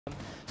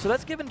So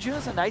that's given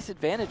Junos a nice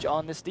advantage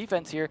on this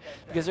defense here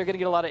because they're going to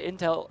get a lot of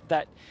intel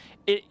that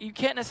you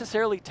can't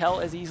necessarily tell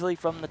as easily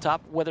from the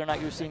top whether or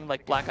not you're seeing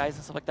like black eyes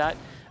and stuff like that,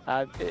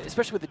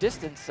 especially with the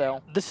distance.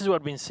 So this is what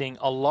we've been seeing,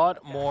 a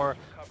lot more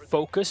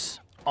focus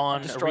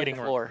on reading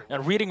room.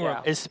 And reading room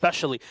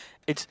especially,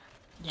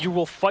 you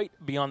will fight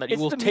beyond that. You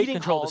will take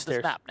control of the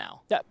stairs. Map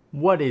now. Yeah.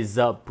 What is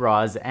up,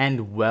 bros,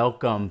 and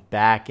welcome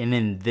back. And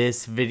in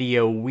this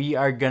video, we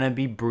are gonna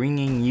be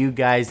bringing you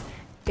guys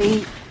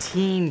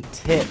 18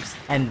 tips,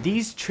 and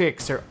these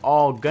tricks are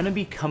all gonna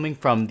be coming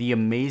from the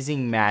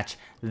amazing match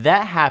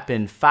that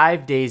happened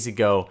 5 days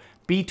ago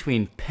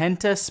between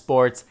Penta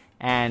Sports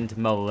and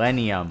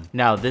Millennium.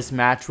 Now, this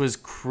match was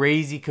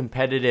crazy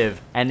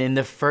competitive, and in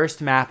the first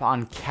map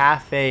on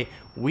Kafe,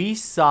 we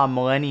saw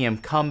Millennium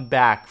come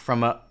back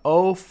from a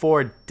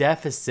 0-4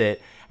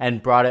 deficit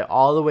and brought it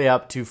all the way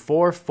up to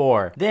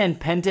 4-4. Then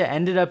Penta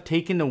ended up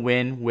taking the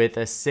win with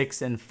a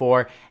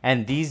 6-4,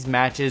 and these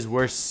matches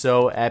were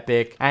so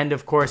epic. And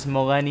of course,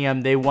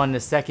 Millennium, they won the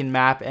second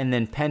map, and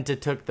then Penta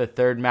took the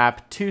third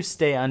map to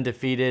stay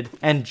undefeated.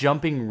 And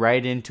jumping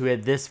right into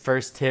it, this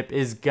first tip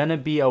is gonna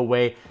be a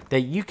way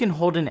that you can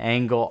hold an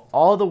angle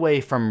all the way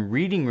from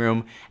reading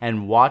room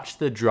and watch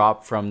the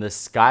drop from the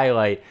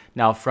skylight.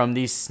 Now, from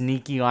these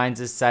sneaky lines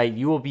of sight,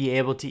 you will be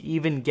able to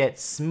even get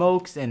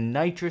smokes and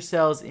nitro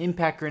cells,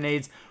 impact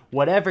grenades,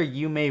 whatever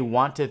you may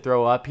want to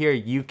throw up here,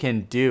 you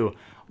can do.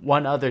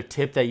 One other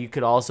tip that you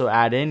could also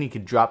add in, you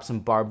could drop some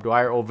barbed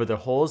wire over the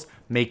holes,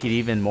 make it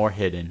even more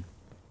hidden.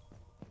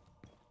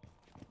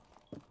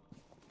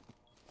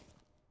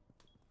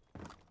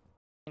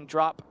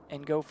 Drop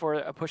and go for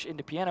a push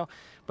into piano,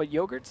 but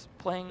Yogurt's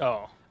playing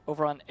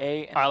over on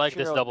A. And I like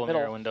this double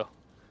mirror window.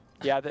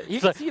 Yeah, you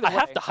can see the I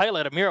have to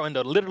highlight a mirror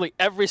window literally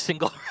every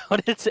single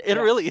round. It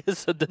really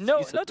is a disease.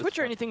 No Twitch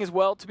or anything as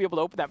well to be able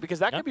to open that, because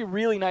that could be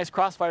really nice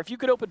crossfire. If you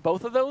could open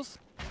both of those.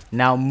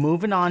 Now,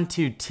 moving on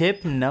to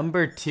tip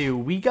number 2,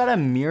 we got a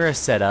Mira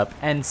setup,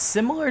 and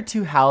similar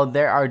to how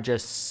there are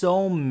just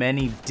so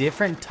many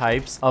different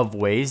types of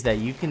ways that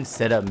you can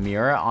set up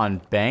Mira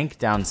on bank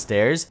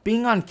downstairs,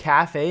 being on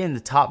Kafe in the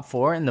top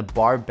 4 in the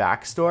bar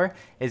backstore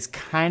is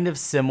kind of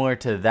similar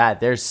to that.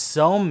 There's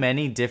so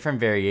many different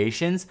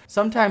variations.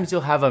 Sometimes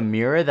you'll have a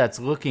Mira that's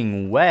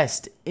looking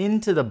west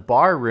into the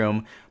bar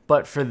room,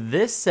 but for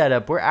this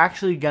setup, we're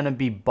actually gonna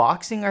be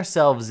boxing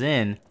ourselves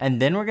in,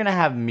 and then we're gonna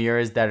have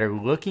mirrors that are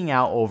looking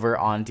out over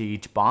onto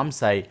each bomb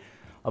site.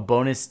 A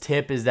bonus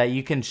tip is that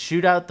you can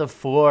shoot out the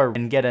floor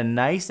and get a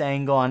nice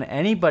angle on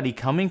anybody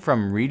coming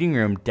from reading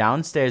room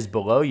downstairs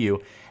below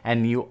you,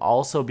 and you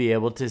also be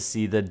able to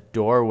see the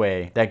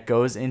doorway that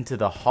goes into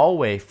the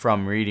hallway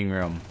from reading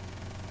room.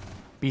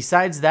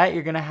 Besides that,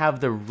 you're gonna have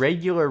the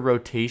regular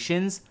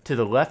rotations to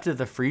the left of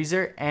the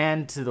freezer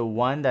and to the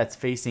one that's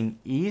facing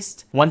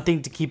east. One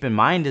thing to keep in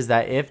mind is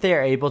that if they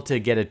are able to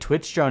get a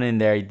Twitch drone in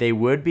there, they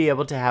would be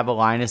able to have a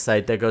line of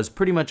sight that goes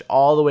pretty much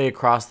all the way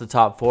across the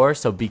top 4,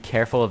 so be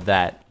careful of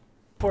that.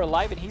 For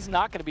alive, and he's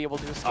not going to be able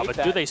to escape but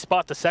that. do they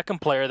spot the second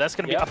player? That's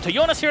going to be up to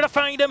Jonas here to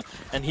find him,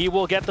 and he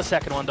will get the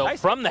second one, though,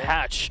 from the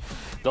hatch.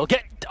 They'll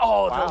get,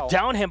 they'll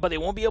down him, but they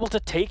won't be able to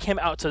take him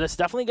out, so that's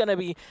definitely going to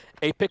be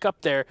a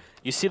pickup there.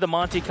 You see the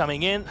Monty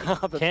coming in,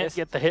 can't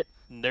get the hit.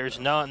 There's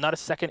not a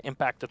second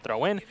impact to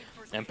throw in,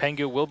 and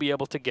Pengu will be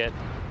able to get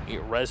a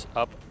res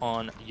up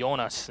on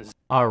Jonas.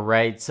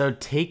 Alright, so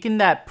taking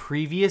that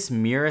previous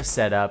Mira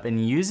setup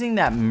and using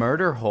that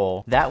murder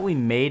hole that we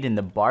made in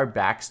the bar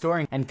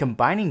backstore and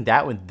combining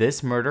that with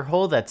this murder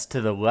hole that's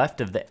to the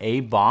left of the A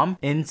bomb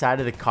inside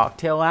of the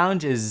cocktail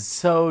lounge is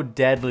so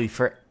deadly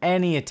for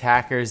any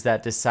attackers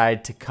that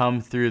decide to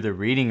come through the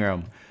reading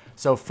room.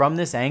 So from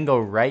this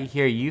angle right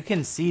here, you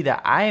can see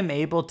that I am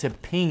able to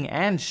ping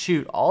and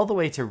shoot all the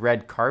way to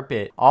red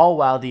carpet, all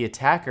while the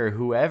attacker,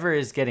 whoever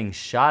is getting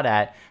shot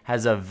at,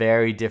 has a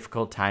very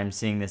difficult time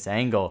seeing this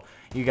angle.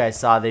 You guys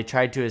saw they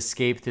tried to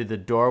escape through the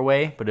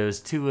doorway, but it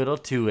was too little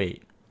too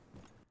late.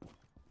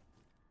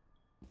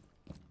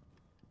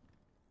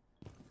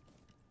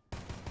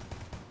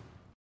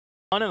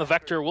 And the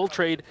Vector will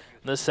trade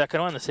the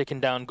second one, the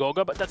second down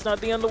Goga, but that's not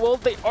the end of the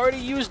world. They already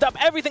used up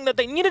everything that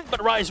they needed,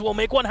 but Rise will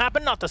make one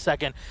happen, not the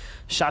second.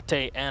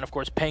 Shate and, of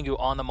course, Pengu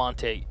on the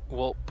Monte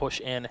will push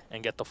in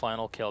and get the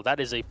final kill. That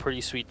is a pretty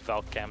sweet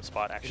Falcam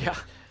spot, actually. Yeah.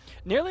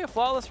 Nearly a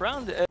flawless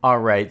round.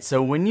 Alright,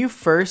 so when you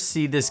first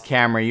see this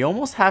camera, you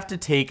almost have to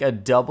take a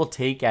double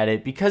take at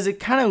it because it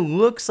kind of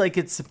looks like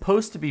it's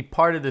supposed to be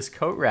part of this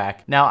coat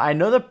rack. Now, I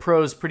know the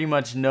pros pretty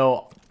much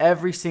know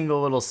every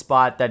single little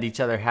spot that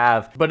each other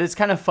have, but it's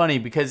kind of funny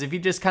because if you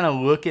just kind of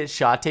look at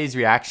Shate's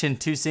reaction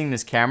to seeing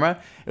this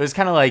camera, it was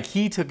kind of like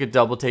he took a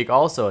double take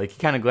also. Like, he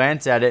kind of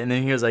glanced at it and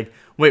then he was like,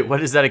 wait,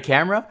 what, is that a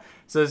camera?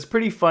 So it's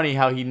pretty funny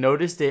how he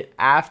noticed it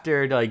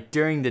after, like,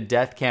 during the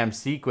death cam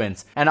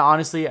sequence. And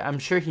honestly, I'm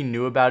sure he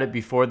knew about it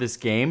before this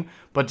game,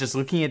 but just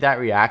looking at that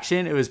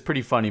reaction, it was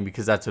pretty funny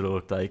because that's what it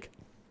looked like.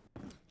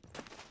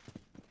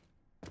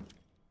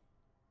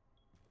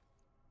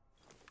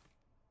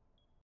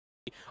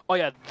 Oh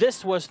yeah,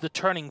 this was the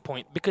turning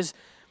point, because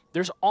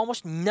there's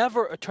almost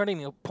never a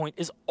turning point.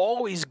 Is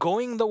always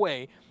going the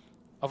way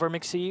of our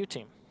mixed CU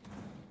team.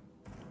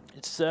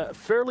 It's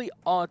fairly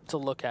odd to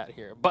look at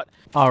here, but...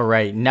 All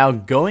right, now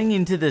going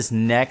into this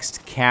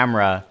next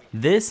camera,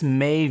 this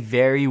may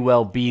very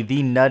well be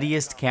the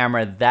nuttiest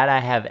camera that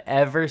I have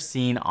ever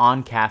seen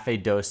on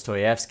Kafe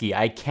Dostoyevsky.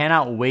 I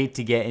cannot wait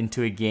to get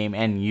into a game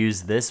and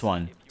use this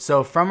one.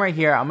 So from right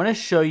here, I'm going to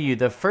show you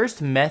the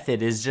first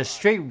method is just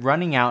straight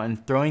running out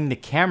and throwing the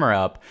camera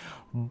up.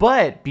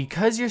 But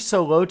because you're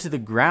so low to the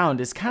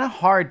ground, it's kind of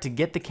hard to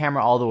get the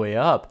camera all the way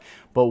up.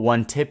 But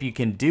one tip you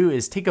can do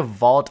is take a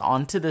vault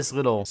onto this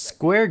little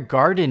square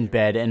garden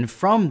bed, and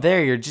from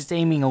there you're just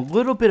aiming a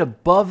little bit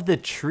above the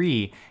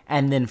tree,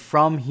 and then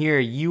from here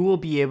you will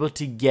be able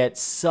to get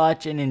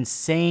such an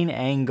insane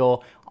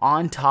angle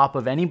on top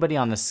of anybody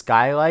on the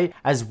skylight,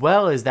 as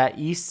well as that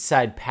east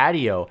side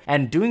patio.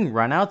 And doing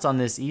runouts on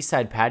this east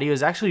side patio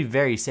is actually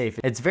very safe.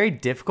 It's very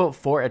difficult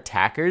for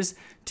attackers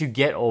to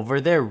get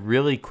over there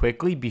really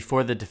quickly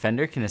before the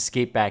defender can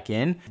escape back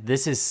in.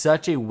 This is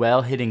such a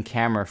well hidden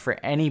camera for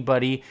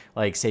anybody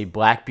like say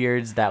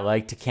Blackbeards that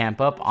like to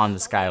camp up on the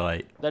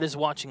skylight. That is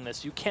watching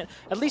this. You can't,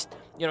 at least,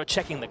 you know,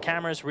 checking the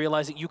cameras,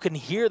 realizing you can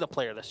hear the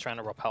player that's trying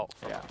to rappel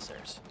from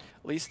downstairs.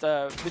 At least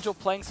Vigil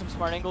playing some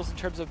smart angles in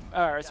terms of,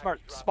 smart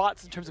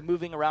spots in terms of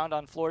moving around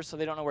on floors so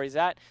they don't know where he's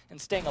at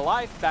and staying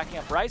alive, backing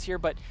up Rise here,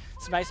 but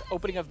some nice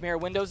opening of mirror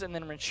windows, and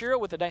then Renshiro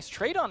with a nice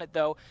trade on it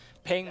though,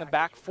 paying them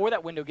back for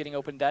that window getting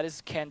opened. That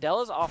is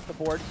Candela's off the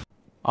board.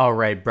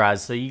 Alright,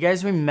 bros, so you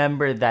guys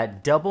remember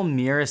that double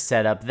mirror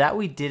setup that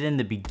we did in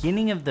the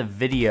beginning of the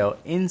video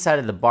inside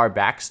of the bar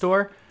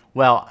backstore?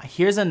 Well,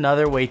 here's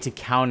another way to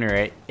counter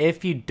it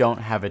if you don't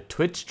have a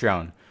Twitch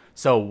drone.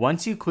 So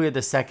once you clear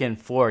the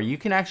second floor, you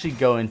can actually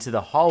go into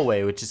the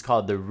hallway, which is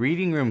called the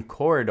reading room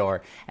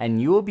corridor,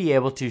 and you will be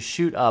able to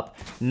shoot up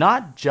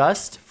not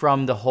just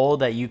from the hole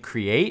that you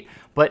create,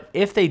 but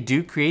if they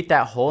do create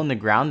that hole in the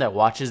ground that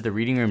watches the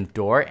reading room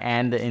door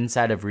and the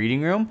inside of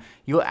reading room,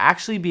 you'll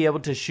actually be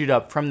able to shoot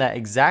up from that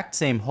exact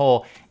same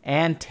hole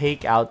and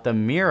take out the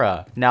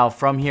Mira. Now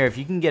from here, if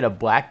you can get a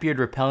Blackbeard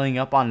rappelling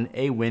up on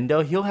a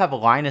window, he'll have a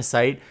line of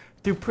sight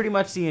through pretty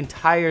much the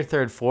entire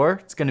third floor.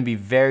 It's going to be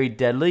very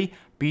deadly.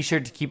 Be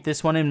sure to keep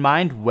this one in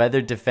mind, whether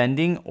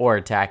defending or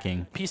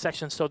attacking. P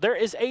section, so there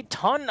is a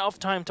ton of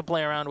time to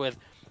play around with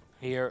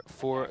here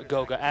for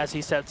Goga as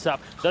he sets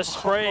up. The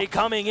spray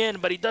coming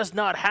in, but he does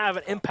not have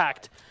an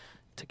impact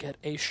to get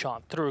a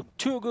shot through.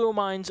 Two goo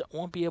mines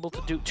won't be able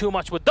to do too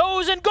much with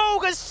those, and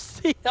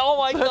Goga's, oh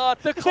my god,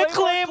 the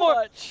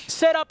claymore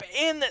set up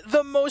in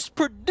the most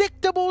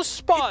predictable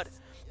spot.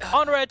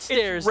 On red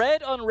stairs. It's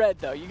red on red,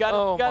 though. You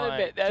gotta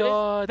admit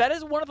that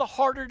is one of the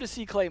harder to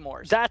see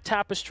claymores. That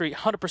tapestry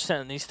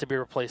 100% needs to be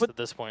replaced at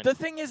this point. The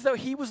thing is, though,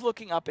 he was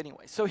looking up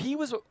anyway, so he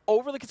was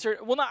overly concerned.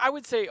 Well, not I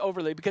would say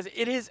overly, because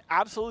it is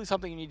absolutely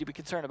something you need to be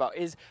concerned about.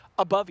 Is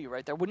above you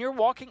right there. When you're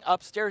walking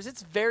upstairs,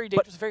 it's very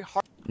dangerous, very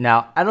hard.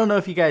 Now, I don't know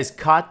if you guys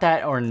caught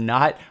that or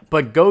not,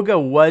 but Goga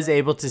was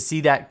able to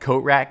see that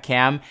coat rack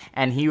cam,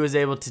 and he was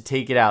able to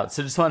take it out.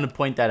 So just wanted to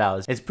point that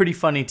out. It's pretty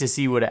funny to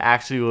see what it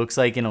actually looks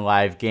like in a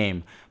live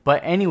game.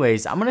 But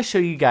anyways, I'm going to show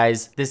you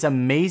guys this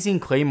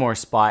amazing claymore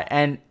spot.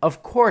 And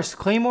of course,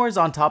 claymores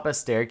on top of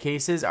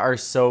staircases are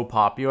so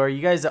popular.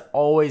 You guys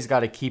always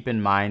got to keep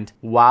in mind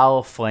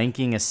while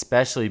flanking,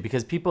 especially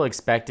because people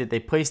expect it,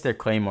 they place their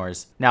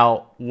claymores.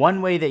 Now,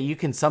 one way that you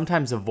can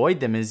sometimes avoid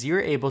them is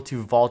you're able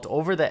to vault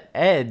over the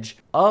edge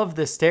of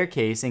the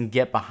staircase and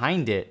get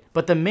behind it.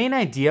 But the main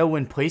idea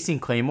when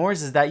placing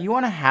claymores is that you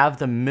want to have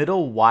the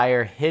middle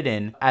wire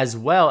hidden as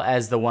well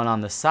as the one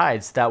on the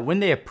side, so that when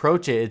they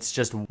approach it, it's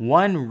just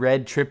one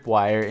red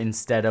tripwire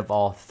instead of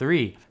all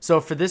three.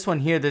 So for this one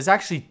here, there's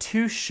actually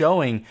two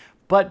showing,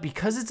 but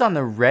because it's on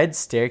the red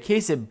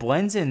staircase, it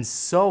blends in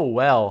so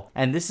well.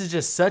 And this is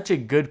just such a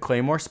good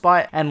claymore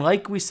spot. And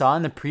like we saw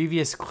in the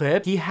previous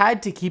clip, he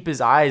had to keep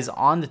his eyes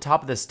on the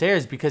top of the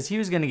stairs because he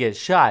was going to get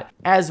shot,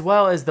 as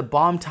well as the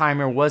bomb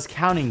timer was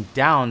counting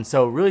down.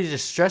 So really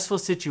just stressful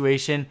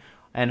situation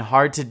and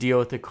hard to deal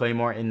with the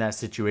claymore in that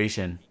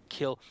situation.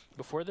 Kill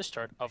before the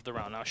start of the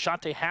round. Now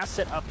Shante has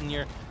set up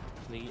near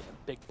the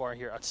big bar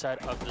here outside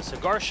of the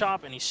cigar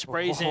shop, and he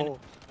sprays in.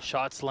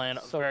 Shots land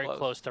so very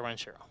close to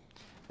Renshiro.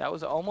 That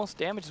was almost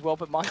damage as well,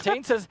 but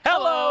Montaigne says,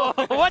 hello,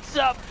 what's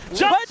up?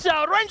 Jumps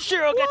out,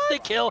 Renshiro gets the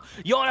kill.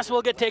 Jonas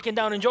will get taken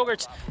down, and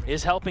Jogerts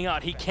is helping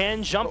out. He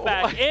can jump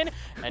back in,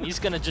 and he's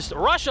going to just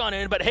rush on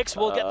in, but Hicks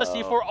will get the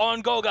C4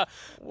 on Goga.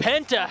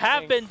 Penta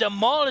have been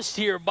demolished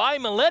here by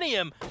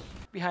Millennium.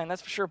 Behind,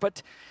 that's for sure,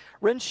 but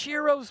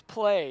Renshiro's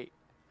play,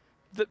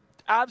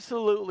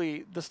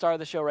 absolutely the star of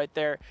the show right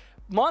there.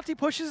 Monty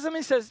pushes him,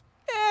 he says,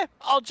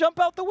 I'll jump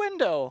out the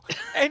window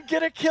and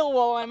get a kill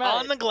while I'm at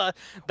on the glass.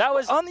 That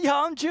was on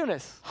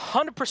Junis.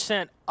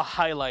 100% a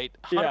highlight,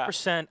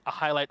 100% a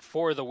highlight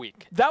for the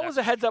week. That was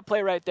a heads-up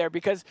play right there,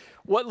 because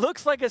what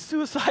looks like a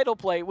suicidal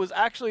play was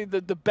actually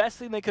the best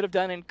thing they could have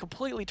done and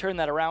completely turned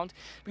that around,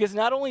 because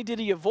not only did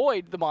he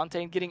avoid the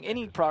Montaigne getting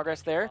any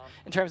progress there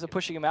in terms of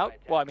pushing him out,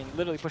 well, I mean,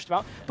 literally pushed him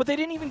out, but they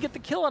didn't even get the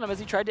kill on him as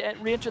he tried to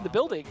re-enter the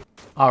building.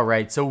 All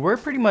right, so we're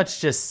pretty much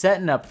just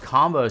setting up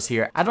combos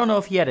here. I don't know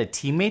if he had a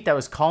teammate that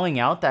was calling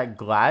out that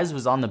Glaz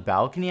was on the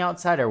balcony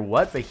outside or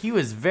what, but he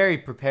was very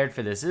prepared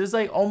for this. It was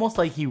like almost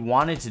like he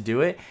wanted to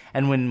do it,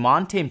 and when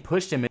Montaigne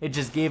pushed him, it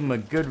just gave him a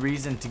good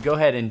reason to go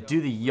ahead and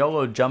do the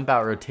YOLO jump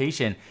out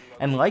rotation.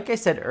 And like I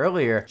said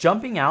earlier,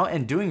 jumping out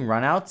and doing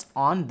runouts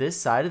on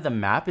this side of the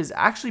map is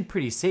actually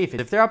pretty safe.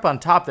 If they're up on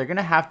top, they're going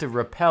to have to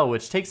rappel,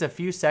 which takes a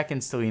few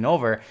seconds to lean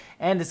over,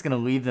 and it's going to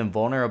leave them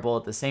vulnerable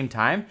at the same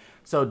time.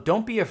 So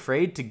don't be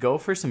afraid to go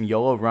for some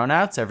YOLO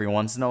runouts every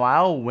once in a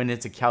while when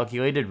it's a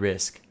calculated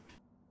risk.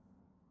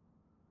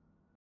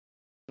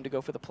 To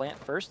go for the plant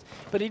first,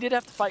 but he did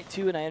have to fight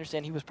too, and I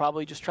understand he was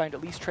probably just trying to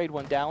at least trade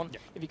one down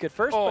if he could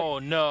first. Oh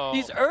no!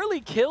 These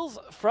early kills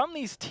from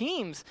these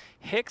teams,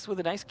 Hicks with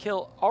a nice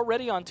kill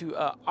already onto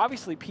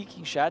obviously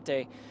peeking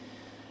Shate.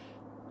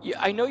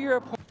 I know you're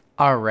a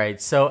Alright,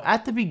 so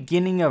at the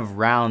beginning of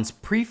rounds,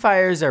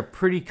 pre-fires are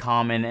pretty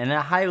common, and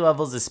at high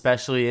levels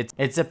especially,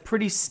 it's a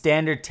pretty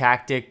standard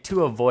tactic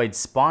to avoid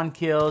spawn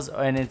kills,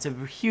 and it's a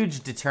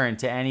huge deterrent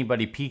to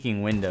anybody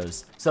peeking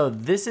windows. So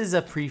this is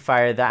a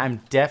pre-fire that I'm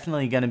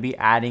definitely going to be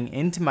adding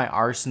into my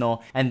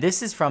arsenal, and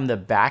this is from the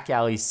back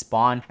alley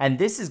spawn, and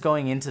this is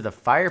going into the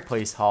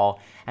fireplace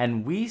hall,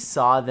 and we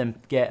saw them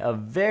get a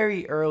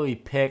very early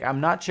pick. I'm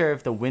not sure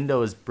if the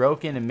window is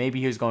broken and maybe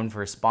he was going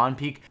for a spawn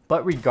peek,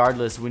 but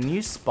regardless, when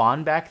you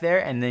spawn back there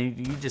and then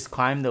you just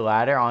climb the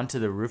ladder onto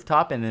the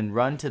rooftop and then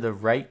run to the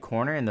right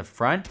corner in the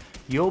front,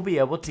 you'll be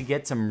able to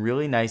get some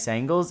really nice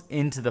angles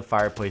into the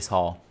fireplace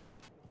hall.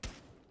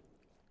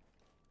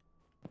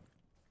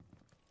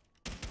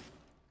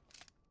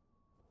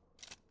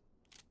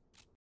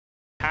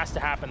 Has to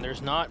happen.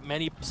 There's not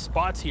many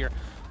spots here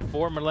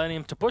for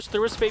Millennium to push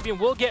through. Fabian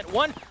will get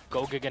one.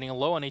 Goga getting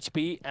low on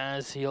HP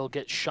as he'll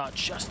get shot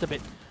just a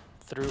bit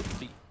through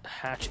the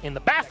hatch in the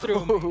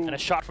bathroom. And a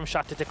shot from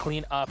Shate to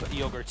clean up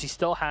Yogurts. He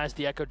still has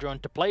the Echo Drone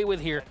to play with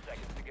here.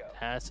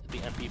 Has the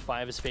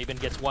MP5 as Fabian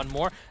gets one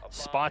more.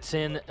 Spots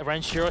in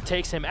Renshiro,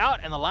 takes him out,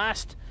 and the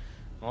last,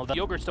 well, the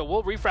Yogurts though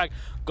will refrag.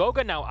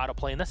 Goga now out of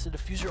play, and that's the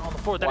diffuser on the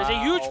floor. That is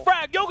a huge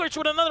frag. Yogurts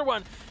with another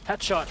one.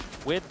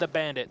 Headshot with the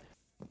Bandit.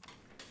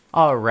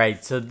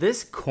 Alright, so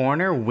this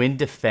corner when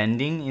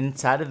defending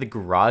inside of the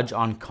garage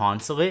on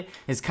Consulate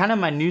is kind of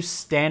my new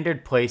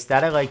standard place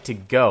that I like to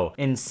go.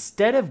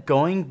 Instead of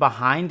going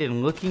behind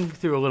and looking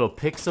through a little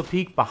pixel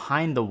peek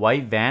behind the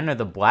white van or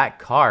the black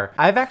car,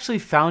 I've actually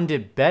found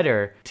it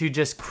better to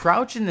just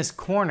crouch in this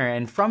corner,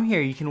 and from here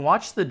you can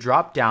watch the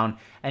drop down,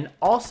 and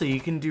also you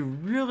can do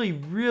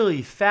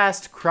really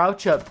fast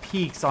crouch up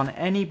peeks on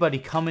anybody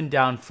coming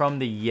down from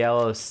the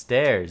yellow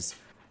stairs.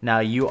 Now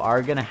you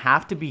are going to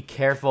have to be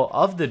careful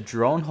of the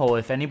drone hole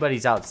if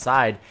anybody's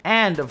outside,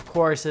 and of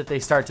course if they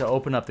start to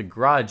open up the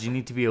garage you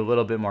need to be a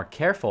little bit more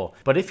careful.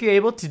 But if you're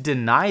able to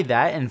deny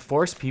that and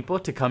force people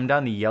to come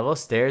down the yellow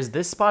stairs,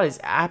 this spot is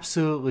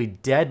absolutely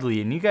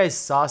deadly, and you guys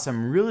saw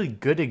some really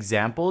good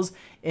examples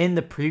in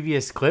the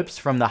previous clips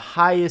from the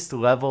highest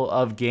level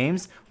of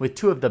games with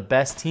two of the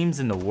best teams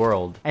in the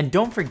world. And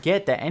don't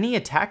forget that any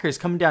attackers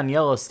coming down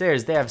yellow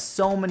stairs, they have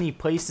so many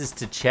places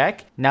to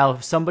check. Now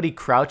somebody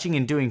crouching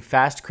and doing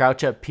fast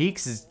crouch up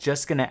peeks is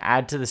just going to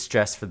add to the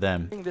stress for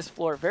them. This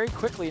floor very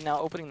quickly now,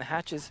 opening the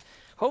hatches.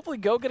 Hopefully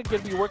Goga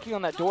going to be working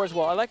on that door as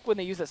well. I like when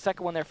they use that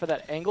second one there for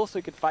that angle so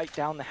he could fight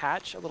down the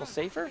hatch a little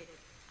safer.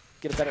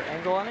 Get a better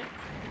angle on it.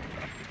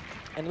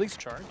 And at least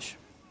charge.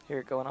 Here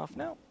it going off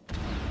now.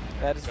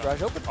 That is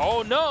garage open.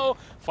 Oh no!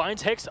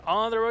 Finds Hicks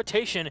on the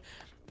rotation.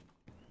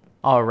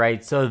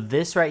 Alright, so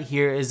this right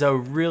here is a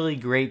really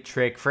great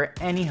trick for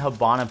any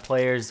Habana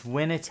players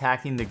when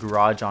attacking the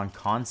garage on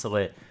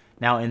Consulate.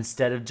 Now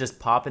instead of just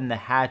popping the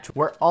hatch,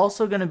 we're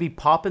also going to be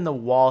popping the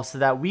wall so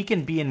that we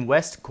can be in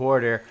west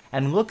quarter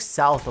and look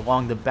south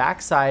along the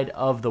backside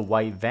of the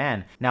white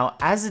van. Now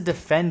as a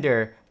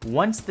defender,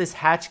 once this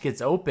hatch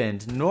gets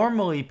opened,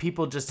 normally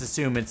people just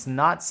assume it's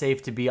not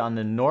safe to be on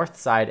the north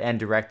side and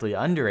directly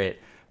under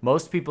it.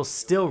 Most people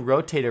still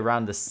rotate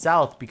around the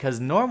south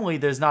because normally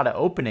there's not an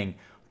opening.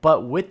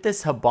 But with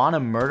this Habana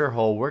murder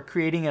hole, we're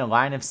creating a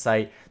line of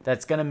sight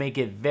that's going to make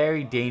it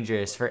very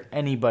dangerous for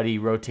anybody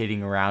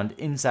rotating around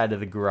inside of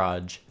the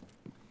garage.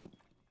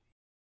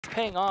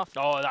 Paying off.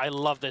 Oh, I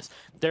love this.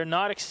 They're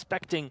not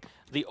expecting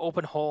the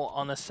open hole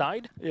on the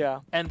side. Yeah.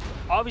 And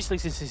obviously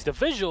since he's the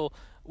visual,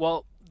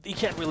 well, he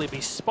can't really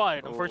be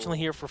spotted. Unfortunately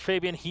here for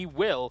Fabian, he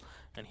will,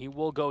 and he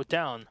will go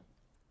down.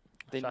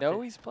 They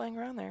know he's playing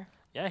around there.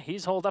 Yeah,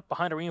 he's holed up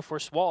behind a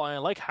reinforced wall, and I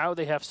like how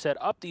they have set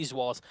up these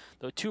walls.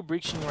 The two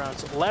breaching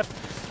rounds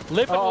left.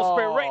 Liven will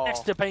spray right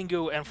next to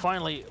Pengu, and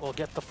finally will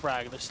get the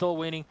frag. They're still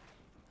waiting,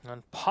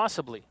 and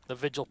possibly the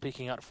Vigil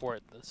peeking out for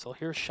it. So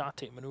here's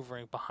Shate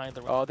maneuvering behind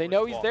the they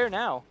know he's there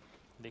now.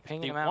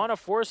 They want to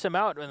force him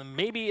out, and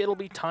maybe it'll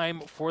be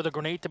time for the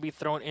grenade to be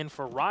thrown in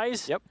for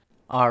Rise. Yep.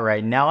 All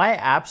right, now I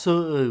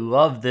absolutely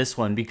love this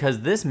one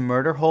because this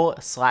murder hole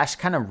slash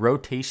kind of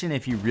rotation,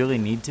 if you really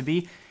need to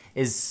be,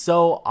 is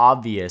so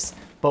obvious.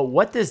 But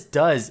what this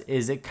does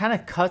is it kind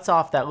of cuts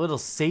off that little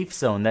safe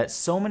zone that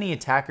so many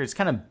attackers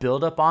kind of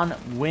build up on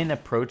when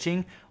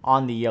approaching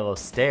on the yellow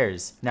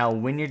stairs. Now,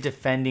 when you're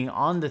defending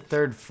on the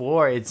 3rd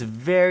floor, it's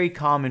very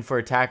common for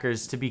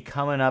attackers to be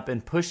coming up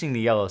and pushing the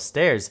yellow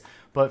stairs.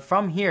 But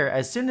from here,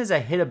 as soon as I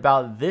hit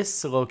about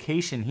this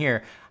location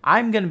here,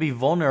 I'm going to be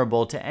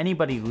vulnerable to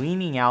anybody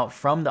leaning out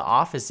from the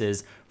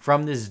offices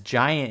from this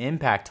giant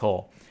impact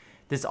hole.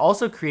 This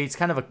also creates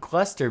kind of a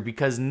cluster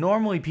because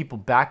normally people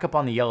back up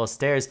on the yellow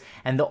stairs,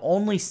 and the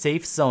only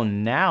safe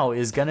zone now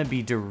is going to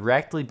be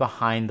directly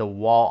behind the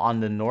wall on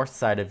the north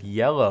side of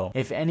yellow.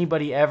 If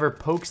anybody ever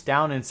pokes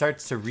down and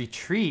starts to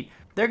retreat,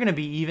 they're going to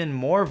be even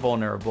more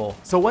vulnerable.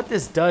 So what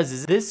this does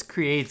is this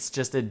creates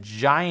just a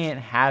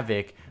giant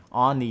havoc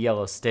on the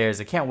yellow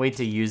stairs. I can't wait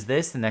to use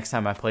this the next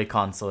time I play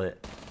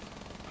Consulate.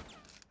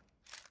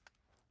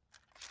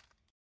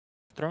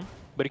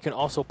 But you can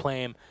also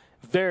play him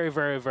very,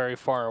 very, very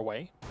far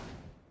away.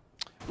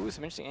 Ooh,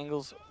 some interesting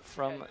angles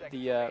from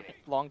the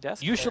long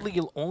desk. Usually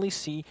you'll only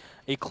see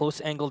a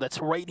close angle that's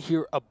right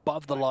here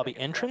above the lobby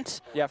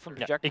entrance. Yeah, from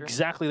projector. Yeah,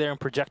 exactly there in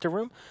projector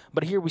room.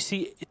 But here we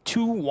see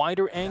 2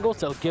 wider angles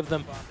that'll give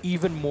them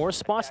even more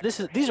spots.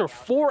 These are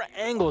 4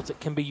 angles that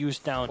can be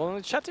used down. Well,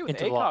 and Chatsu with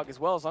ACOG as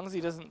well, as long as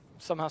he doesn't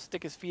somehow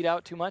stick his feet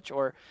out too much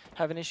or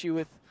have an issue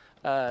with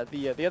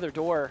the other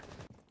door.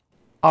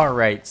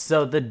 Alright,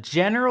 so the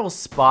general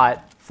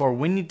spot for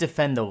when you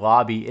defend the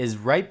lobby is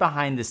right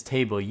behind this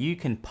table. You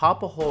can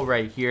pop a hole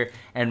right here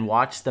and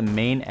watch the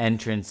main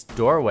entrance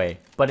doorway.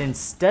 But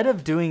instead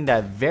of doing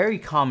that very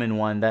common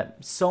one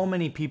that so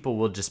many people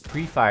will just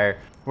pre-fire,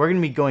 we're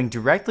going to be going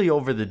directly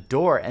over the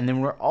door, and then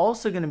we're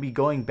also going to be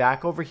going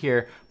back over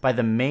here by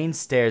the main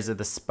stairs or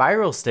the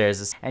spiral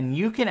stairs. And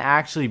you can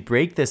actually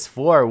break this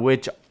floor,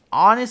 which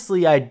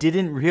honestly I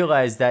didn't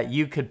realize that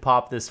you could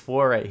pop this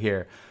floor right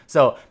here.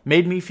 So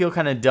made me feel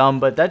kind of dumb,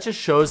 but that just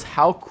shows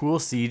how cool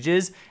Siege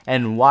is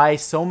and why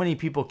so many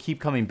people keep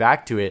coming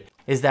back to it.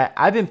 Is that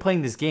I've been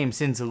playing this game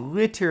since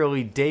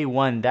literally day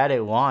 1 that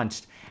it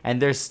launched,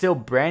 and there's still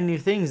brand new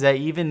things that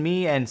even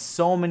me and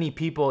so many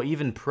people,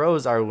 even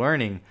pros, are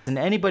learning. And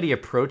anybody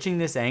approaching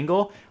this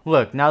angle,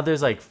 look, now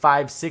there's like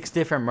 5-6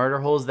 different murder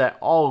holes that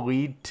all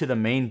lead to the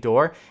main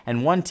door.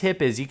 And one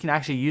tip is you can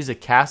actually use a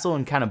castle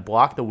and kind of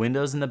block the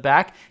windows in the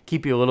back,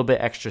 keep you a little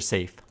bit extra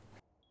safe.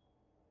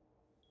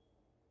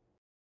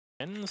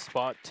 In the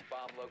spot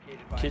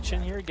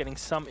kitchen here, getting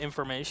some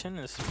information.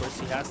 This is where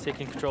he has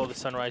taken control of the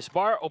Sunrise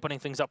Bar, opening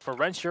things up for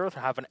Renshiro to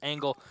have an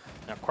angle,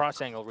 a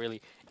cross angle really,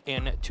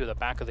 into the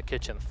back of the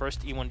kitchen. The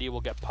first E1D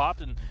will get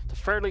popped, and it's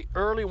a fairly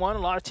early one. A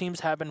lot of teams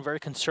have been very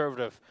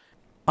conservative.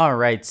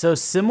 Alright, so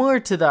similar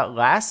to that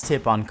last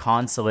tip on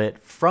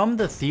Consulate, from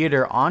the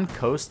theater on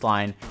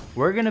Coastline,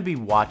 we're going to be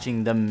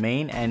watching the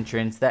main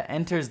entrance that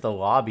enters the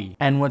lobby.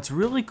 And what's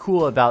really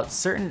cool about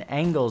certain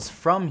angles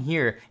from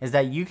here is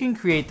that you can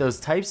create those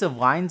types of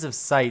lines of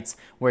sights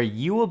where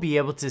you will be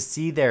able to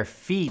see their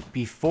feet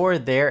before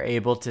they're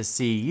able to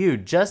see you,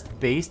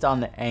 just based on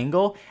the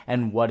angle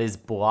and what is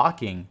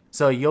blocking.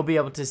 So you'll be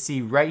able to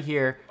see right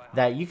here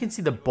that you can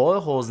see the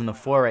bullet holes in the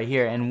floor right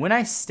here, and when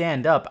I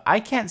stand up, I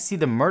can't see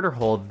the murder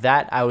hole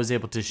that I was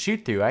able to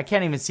shoot through. I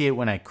can't even see it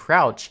when I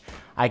crouch.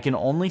 I can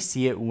only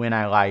see it when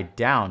I lie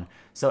down.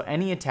 So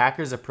any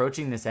attackers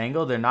approaching this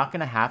angle, they're not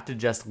going to have to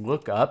just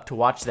look up to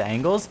watch the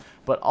angles,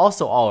 but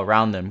also all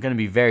around them. Going to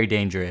be very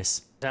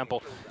dangerous.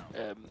 Example,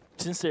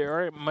 since they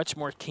are much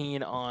more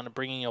keen on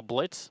bringing a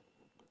blitz,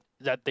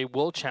 that they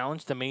will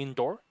challenge the main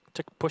door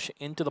to push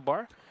into the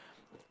bar,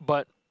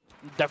 but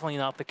definitely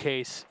not the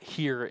case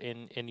here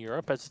in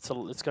Europe, as it's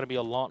going to be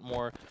a lot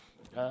more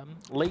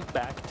laid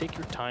back. Take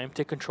your time,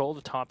 take control of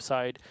the top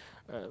side,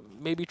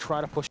 maybe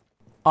try to push.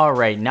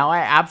 Alright, now I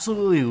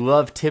absolutely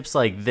love tips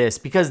like this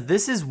because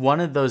this is one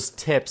of those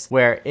tips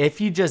where if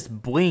you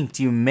just blinked,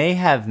 you may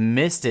have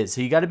missed it.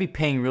 So you got to be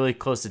paying really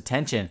close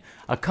attention.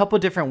 A couple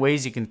different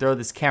ways you can throw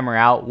this camera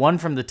out, one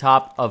from the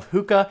top of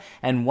hookah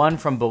and one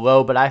from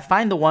below, but I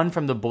find the one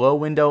from the below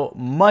window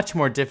much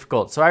more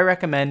difficult. So I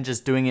recommend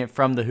just doing it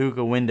from the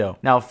hookah window.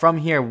 Now from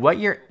here, what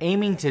you're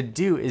aiming to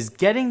do is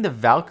getting the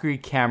Valkyrie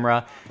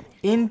camera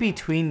in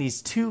between these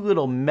 2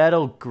 little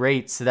metal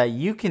grates so that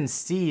you can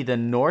see the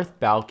north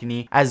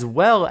balcony as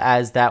well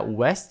as that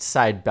west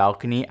side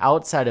balcony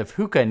outside of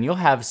hookah, and you'll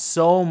have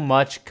so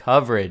much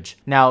coverage.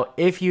 Now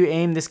if you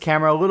aim this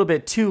camera a little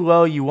bit too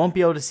low, you won't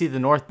be able to see the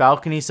north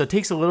balcony, so it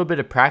takes a little bit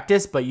of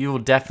practice, but you will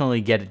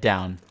definitely get it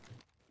down.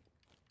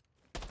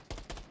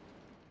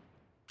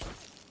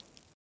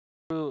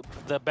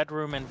 The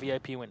bedroom and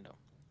VIP window.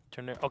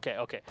 Turn it.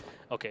 Okay.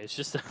 It's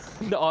just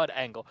an odd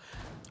angle.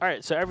 All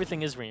right, so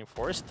everything is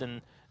reinforced,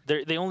 and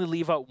they only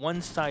leave out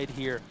one side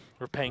here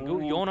for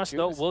Pengu. Jonas,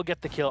 though, will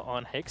get the kill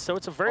on Hicks, so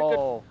it's a very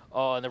good...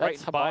 Oh, and the right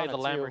by the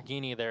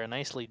Lamborghini there.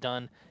 Nicely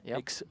done. Yep.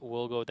 Hicks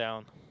will go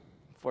down.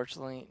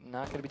 Unfortunately,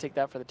 not going to be take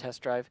that for the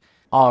test drive.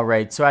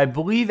 Alright, so I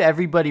believe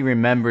everybody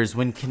remembers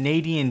when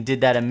Canadian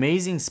did that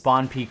amazing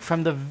spawn peek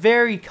from the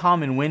very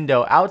common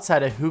window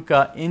outside of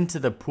Hookah into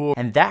the pool,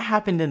 and that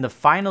happened in the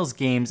finals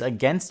games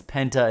against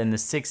Penta in the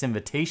 6th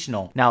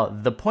Invitational. Now,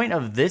 the point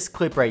of this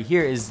clip right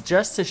here is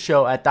just to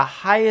show at the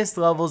highest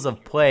levels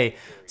of play,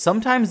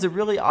 sometimes the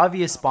really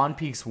obvious spawn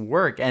peeks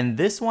work, and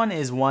this one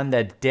is one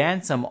that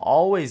Dansum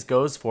always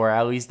goes for,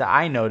 at least that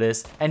I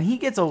noticed, and he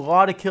gets a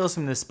lot of kills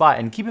from this spot,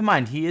 and keep in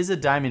mind, he is a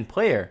diamond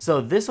player.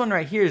 So this one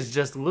right here is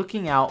just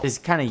looking out this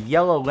kind of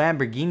yellow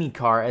Lamborghini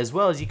car, as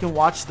well as you can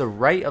watch the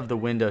right of the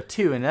window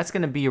too, and that's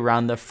going to be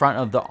around the front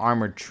of the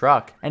armored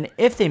truck. And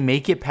if they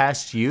make it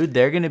past you,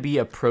 they're going to be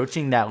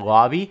approaching that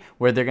lobby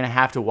where they're going to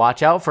have to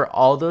watch out for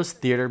all those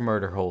theater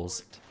murder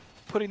holes.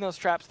 Putting those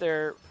traps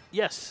there.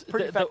 Yes,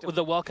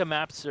 the welcome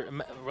mats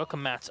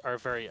are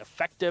very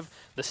effective.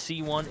 The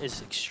C1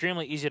 is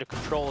extremely easy to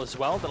control as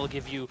well. That'll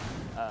give you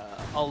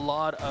a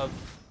lot of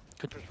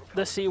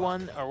the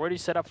C1 already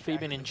set up.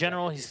 Fabian in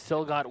general, he's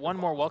still got one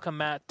more welcome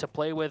mat to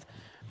play with.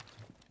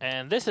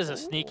 And this is a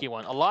sneaky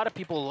one. A lot of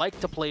people like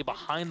to play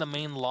behind the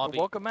main lobby. The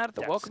welcome mat at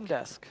the welcome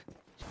desk.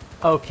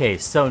 Okay,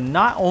 so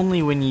not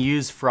only when you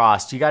use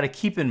Frost, you got to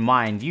keep in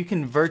mind you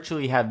can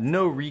virtually have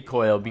no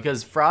recoil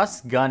because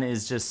Frost's gun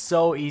is just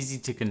so easy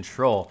to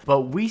control.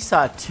 But we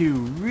saw two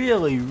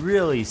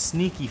really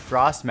sneaky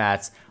Frost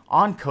mats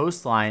on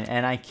Coastline,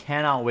 and I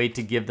cannot wait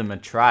to give them a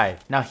try.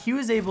 Now, he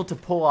was able to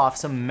pull off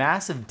some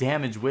massive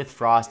damage with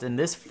Frost, and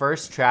this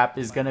first trap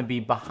is going to be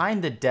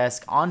behind the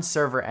desk on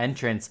server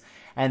entrance.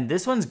 And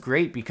this one's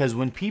great because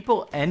when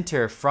people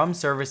enter from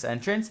service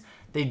entrance,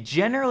 they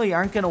generally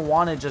aren't going to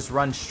want to just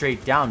run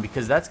straight down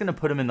because that's going to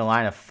put them in the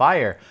line of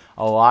fire.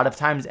 A lot of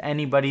times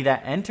anybody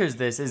that enters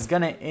this is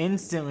going to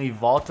instantly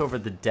vault over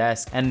the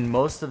desk, and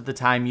most of the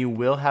time you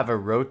will have a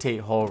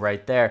rotate hole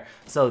right there.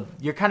 So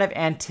you're kind of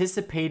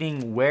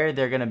anticipating where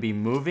they're going to be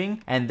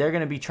moving, and they're going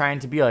to be trying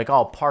to be like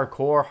all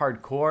parkour,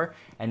 hardcore,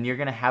 and you're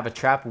going to have a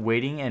trap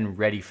waiting and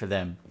ready for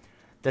them.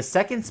 The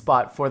second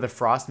spot for the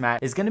Frost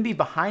mat is going to be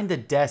behind the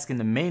desk in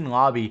the main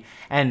lobby,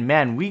 and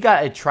man, we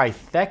got a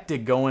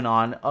trifecta going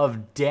on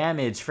of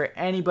damage for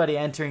anybody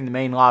entering the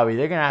main lobby.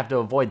 They're going to have to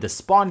avoid the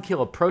spawn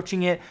kill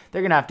approaching it,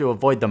 they're going to have to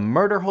avoid the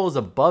murder holes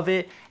above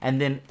it,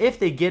 and then if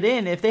they get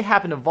in, if they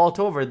happen to vault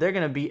over, they're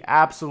going to be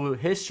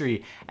absolute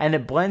history. And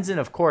it blends in,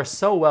 of course,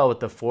 so well with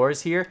the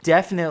floors here.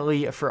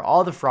 Definitely for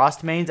all the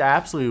Frost mains, I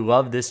absolutely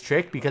love this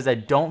trick because I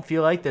don't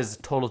feel like there's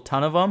a total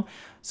ton of them.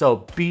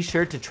 So be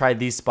sure to try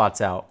these spots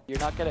out. You're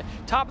not going to...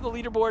 Top of the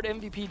leaderboard,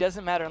 MVP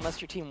doesn't matter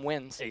unless your team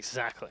wins.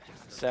 Exactly.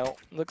 So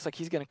looks like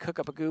he's going to cook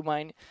up a goo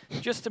mine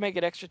just to make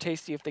it extra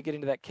tasty if they get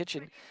into that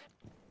kitchen.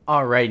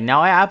 Alright,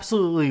 now I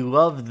absolutely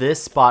love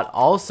this spot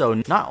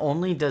also. Not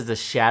only does the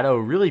shadow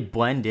really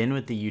blend in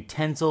with the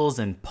utensils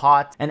and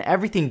pots and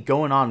everything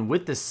going on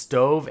with the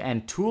stove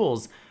and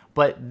tools,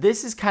 but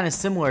this is kind of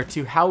similar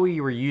to how we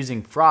were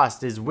using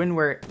Frost, is when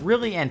we're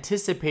really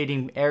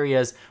anticipating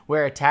areas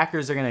where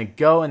attackers are going to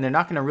go and they're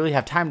not going to really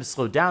have time to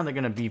slow down. They're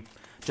going to be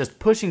just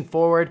pushing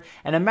forward.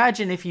 And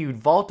imagine if you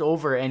vault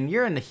over and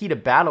you're in the heat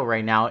of battle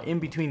right now in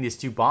between these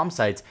two bomb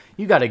sites.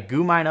 You got a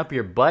goo mine up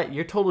your butt.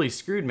 You're totally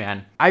screwed,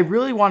 man. I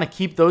really want to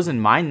keep those in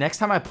mind. Next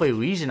time I play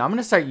Legion, I'm going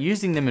to start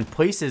using them in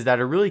places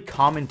that are really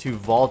common to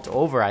vault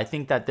over. I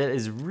think that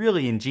is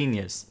really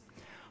ingenious.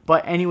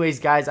 But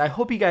anyways, guys, I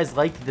hope you guys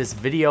liked this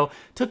video.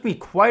 Took me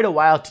quite a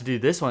while to do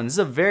this one. This is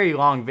a very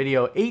long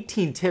video,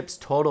 18 tips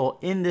total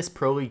in this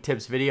Pro League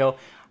tips video.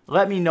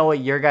 Let me know what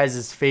your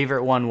guys'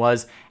 favorite one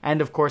was. And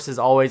of course, as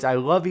always, I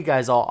love you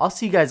guys all. I'll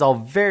see you guys all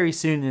very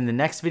soon in the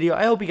next video.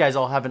 I hope you guys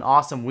all have an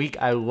awesome week.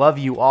 I love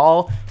you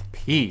all.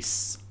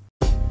 Peace.